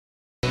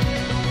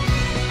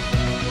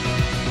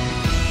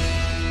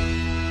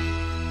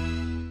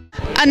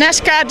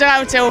Anezka,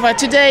 Drahotova,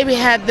 today we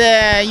had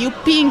the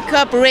European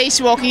Cup race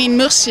walking in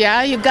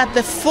Murcia. You got the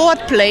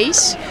 4th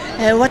place.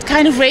 What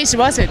kind of race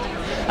was it?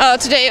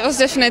 Today it was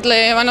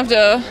definitely one of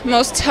the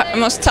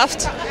most tough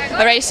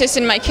races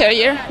in my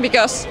career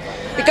because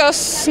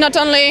not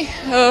only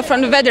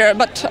from the weather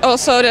but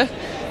also the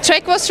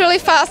track was really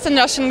fast and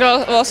Russian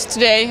girl was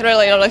today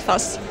really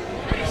fast.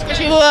 Because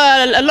you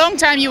were a long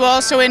time, you were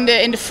also in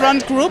the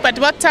front group. At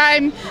what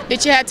time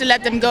did you have to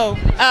let them go?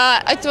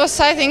 I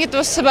think it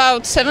was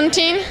about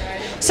 17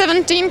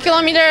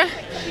 kilometer,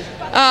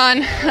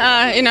 and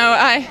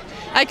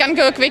I can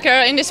go quicker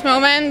in this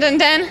moment, and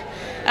then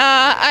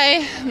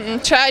I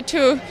tried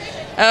to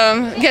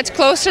get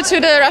closer to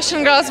the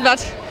Russian girls,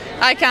 but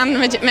I can't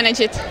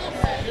manage it.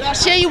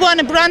 Last year you won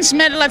a bronze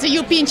medal at the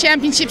European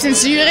Championships in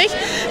Zurich.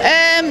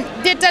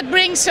 Did that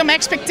bring some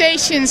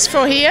expectations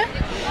for here?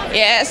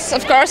 Yes,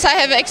 of course I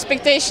have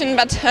expectation,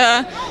 but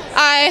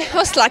I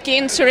was lucky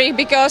in Zurich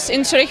because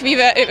in Zurich we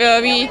were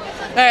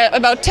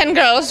about 10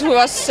 girls who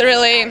was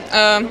really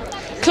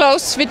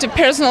close with the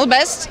personal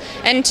best,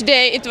 and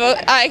today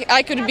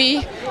I could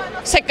be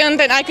second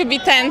and I could be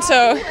 10,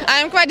 so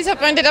I'm quite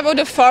disappointed about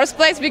the 4th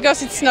place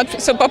because it's not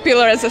so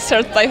popular as a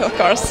 3rd place, of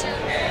course.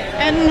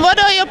 And what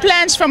are your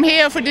plans from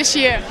here for this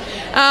year?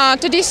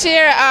 This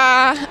year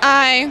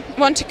I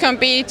want to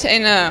compete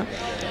in a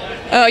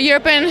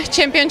European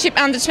Championship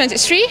under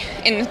 23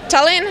 in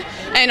Tallinn,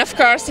 and of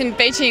course in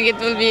Beijing it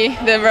will be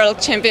the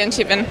World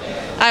Championship, and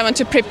I want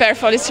to prepare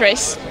for this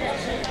race.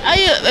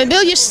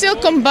 Will you still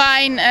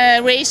combine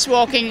race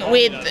walking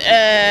with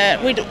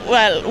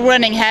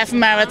running half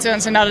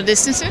marathons and other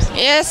distances?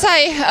 Yes,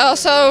 I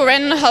also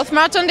ran half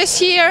marathon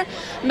this year,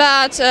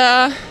 but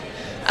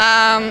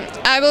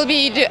I will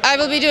be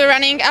doing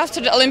running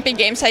after the Olympic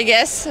Games, I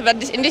guess.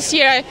 But in this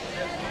year I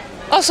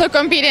also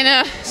compete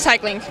in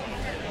cycling.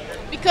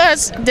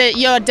 Because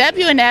your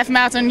debut in half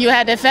marathon, you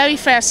had a very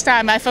fast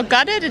time. I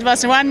forgot it. It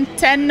was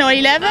 1:10 or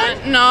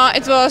 11. No,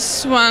 it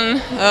was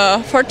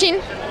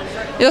 1:14.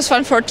 It was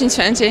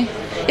 1:14:20.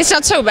 It's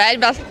not so bad,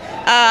 but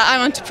I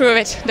want to prove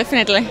it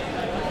definitely.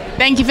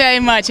 Thank you very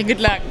much and good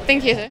luck.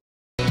 Thank you.